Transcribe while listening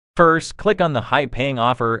First, click on the high-paying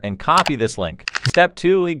offer and copy this link. Step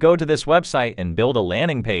 2, we go to this website and build a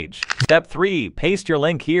landing page. Step 3, paste your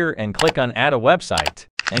link here and click on Add a Website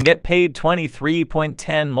and get paid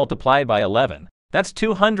 23.10 multiplied by 11. That's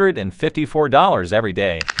 $254 every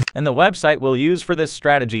day. And the website we'll use for this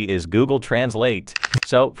strategy is Google Translate.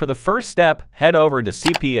 So for the first step, head over to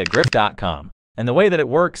cpagrip.com. And the way that it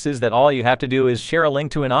works is that all you have to do is share a link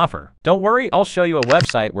to an offer. Don't worry, I'll show you a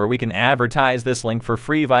website where we can advertise this link for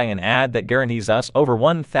free via an ad that guarantees us over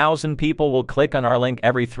 1,000 people will click on our link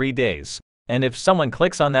every 3 days. And if someone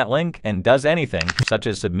clicks on that link and does anything, such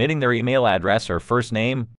as submitting their email address or first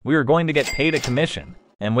name, we are going to get paid a commission.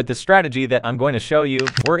 And with the strategy that I'm going to show you,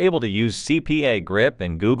 we're able to use CPA Grip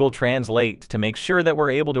and Google Translate to make sure that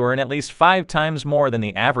we're able to earn at least 5 times more than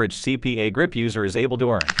the average CPA Grip user is able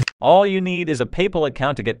to earn. All you need is a PayPal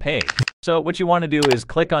account to get paid. So what you want to do is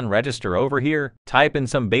click on Register over here, type in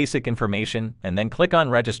some basic information, and then click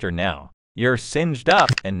on Register Now. You're singed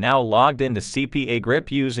up and now logged into CPA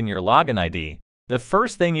Grip using your login ID. The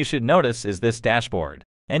first thing you should notice is this dashboard.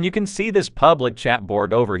 And you can see this public chat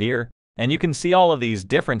board over here. And you can see all of these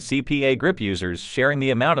different CPA Grip users sharing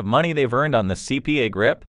the amount of money they've earned on the CPA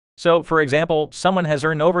Grip. So, for example, someone has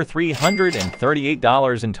earned over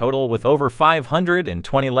 $338 in total with over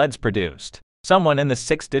 520 LEDs produced. Someone in the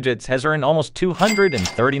 6 digits has earned almost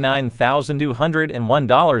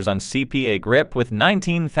 $239,201 on CPA Grip with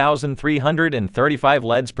 19,335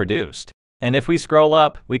 LEDs produced. And if we scroll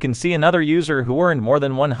up, we can see another user who earned more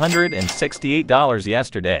than $168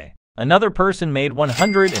 yesterday. Another person made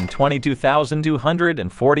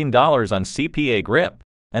 $122,214 on CPA Grip,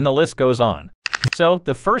 and the list goes on. So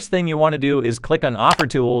the first thing you want to do is click on Offer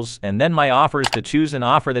Tools and then My Offers to choose an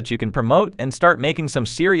offer that you can promote and start making some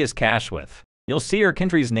serious cash with. You'll see your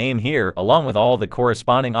country's name here along with all the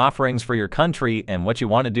corresponding offerings for your country, and what you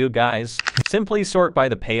want to do, guys, simply sort by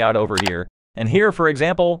the payout over here. And here, for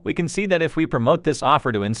example, we can see that if we promote this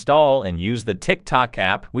offer to install and use the TikTok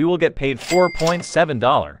app, we will get paid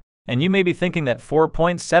 $4.7. And you may be thinking that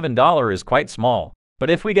 $4.7 is quite small.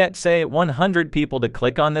 But if we get, say, 100 people to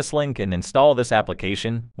click on this link and install this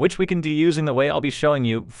application, which we can do using the way I'll be showing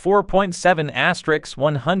you, 4.7 *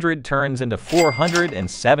 100 turns into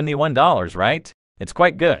 $471, right? It's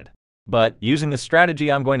quite good. But using the strategy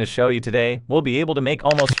I'm going to show you today, we'll be able to make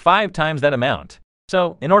almost 5 times that amount.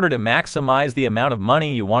 So, in order to maximize the amount of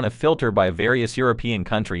money, you want to filter by various European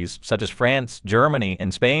countries, such as France, Germany,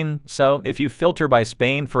 and Spain. So, if you filter by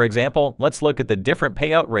Spain, for example, let's look at the different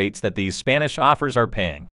payout rates that these Spanish offers are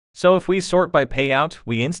paying. So if we sort by payout,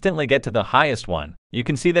 we instantly get to the highest one. You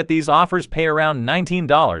can see that these offers pay around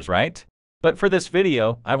 $19, right? But for this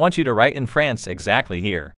video, I want you to write in France exactly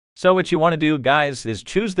here. So what you want to do, guys, is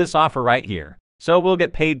choose this offer right here. So we'll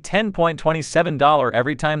get paid $10.27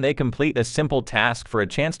 every time they complete a simple task for a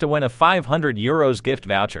chance to win a 500 euros gift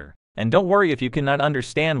voucher. And don't worry if you cannot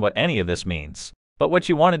understand what any of this means. But what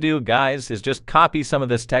you want to do, guys, is just copy some of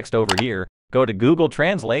this text over here, go to Google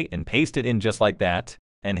Translate and paste it in just like that.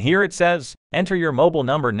 And here it says, enter your mobile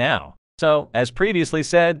number now. So, as previously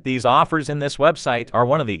said, these offers in this website are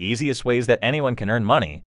one of the easiest ways that anyone can earn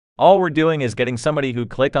money. All we're doing is getting somebody who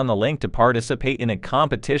clicked on the link to participate in a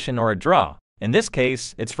competition or a draw. In this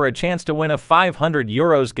case, it's for a chance to win a 500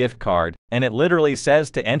 euros gift card, and it literally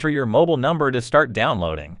says to enter your mobile number to start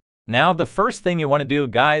downloading. Now, the first thing you want to do,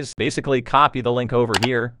 guys, basically copy the link over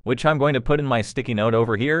here, which I'm going to put in my sticky note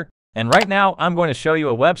over here. And right now, I'm going to show you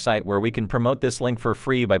a website where we can promote this link for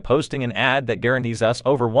free by posting an ad that guarantees us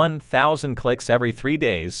over 1,000 clicks every 3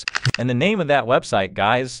 days. And the name of that website,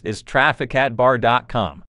 guys, is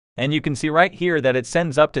trafficadbar.com. And you can see right here that it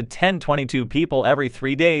sends up to 1022 people every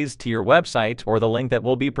 3 days to your website or the link that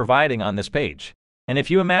we'll be providing on this page. And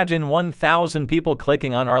if you imagine 1,000 people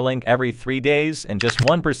clicking on our link every 3 days and just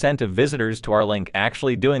 1% of visitors to our link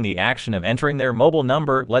actually doing the action of entering their mobile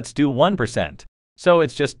number, let's do 1%. So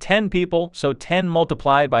it's just 10 people, so 10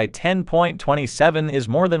 multiplied by 10.27 is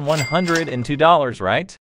more than $102,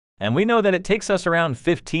 right? And we know that it takes us around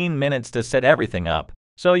 15 minutes to set everything up.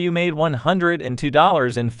 So you made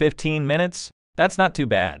 $102 in 15 minutes? That's not too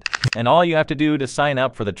bad. And all you have to do to sign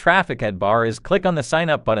up for the Traffic Ad Bar is click on the sign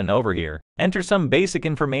up button over here, enter some basic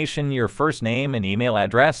information, your first name and email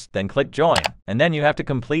address, then click join. And then you have to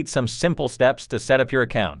complete some simple steps to set up your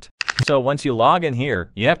account. So once you log in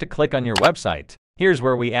here, you have to click on your website. Here's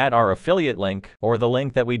where we add our affiliate link, or the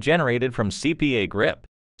link that we generated from CPA Grip.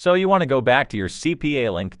 So you want to go back to your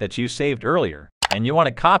CPA link that you saved earlier, and you want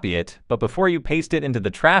to copy it, but before you paste it into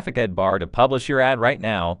the Traffic Ad Bar to publish your ad right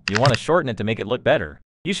now, you want to shorten it to make it look better.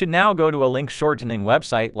 You should now go to a link shortening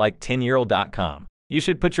website like tinyurl.com. You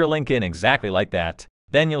should put your link in exactly like that.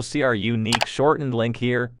 Then you'll see our unique shortened link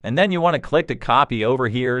here, and then you want to click to copy over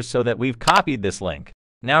here so that we've copied this link.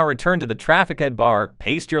 Now return to the traffic head bar,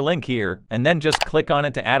 paste your link here, and then just click on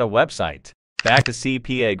it to add a website. Back to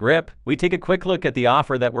CPA Grip, we take a quick look at the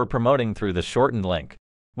offer that we're promoting through the shortened link.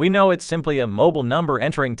 We know it's simply a mobile number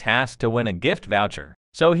entering task to win a gift voucher.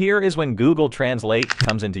 So here is when Google Translate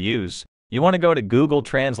comes into use. You want to go to Google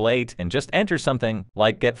Translate and just enter something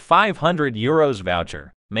like get 500 euros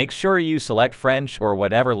voucher. Make sure you select French or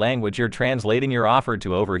whatever language you're translating your offer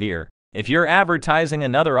to over here. If you're advertising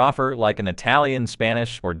another offer like an Italian,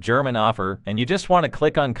 Spanish, or German offer and you just want to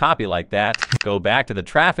click on copy like that, go back to the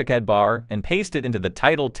traffic head bar and paste it into the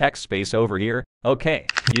title text space over here. Okay,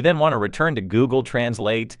 you then want to return to Google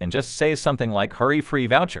Translate and just say something like hurry free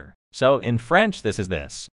voucher. So in French this is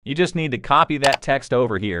this. You just need to copy that text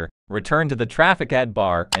over here, return to the traffic ad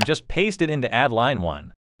bar and just paste it into ad line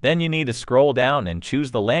 1. Then you need to scroll down and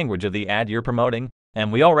choose the language of the ad you're promoting,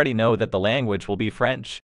 and we already know that the language will be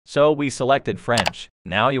French. So we selected French.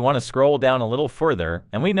 Now you want to scroll down a little further,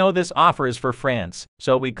 and we know this offer is for France.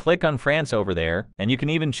 So we click on France over there, and you can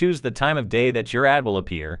even choose the time of day that your ad will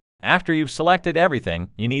appear. After you've selected everything,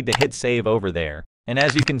 you need to hit save over there. And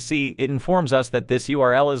as you can see, it informs us that this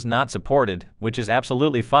URL is not supported, which is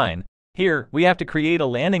absolutely fine. Here, we have to create a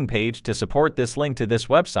landing page to support this link to this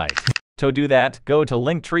website. To do that, go to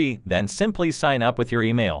Linktree, then simply sign up with your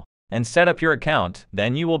email and set up your account.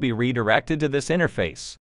 Then you will be redirected to this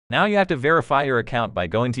interface. Now you have to verify your account by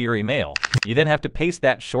going to your email. You then have to paste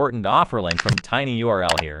that shortened offer link from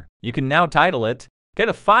tinyurl here. You can now title it, get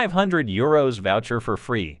a 500 euros voucher for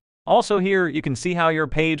free. Also here, you can see how your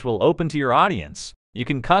page will open to your audience. You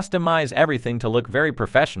can customize everything to look very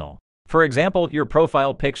professional. For example, your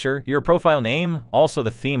profile picture, your profile name, also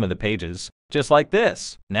the theme of the pages, just like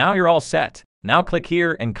this. Now you're all set. Now click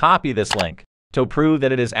here and copy this link. To prove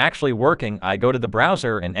that it is actually working, I go to the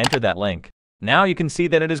browser and enter that link. Now you can see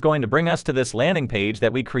that it is going to bring us to this landing page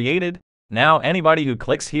that we created. Now anybody who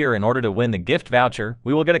clicks here in order to win the gift voucher,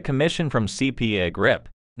 we will get a commission from CPA Grip.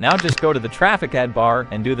 Now just go to the traffic ad bar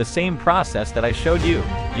and do the same process that I showed you.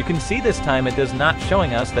 You can see this time it does not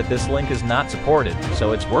showing us that this link is not supported,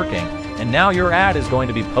 so it's working. And now your ad is going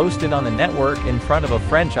to be posted on the network in front of a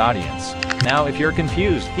French audience. Now if you're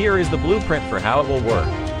confused, here is the blueprint for how it will work.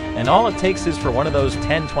 And all it takes is for one of those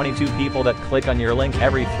 10-22 people that click on your link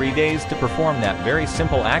every 3 days to perform that very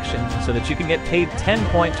simple action so that you can get paid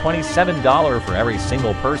 $10.27 for every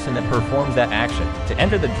single person that performs that action to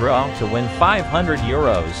enter the draw to win 500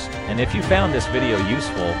 euros. And if you found this video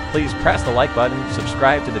useful, please press the like button,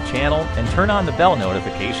 subscribe to the channel, and turn on the bell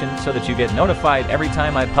notification so that you get notified every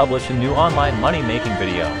time I publish a new online money-making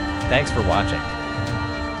video. Thanks for watching.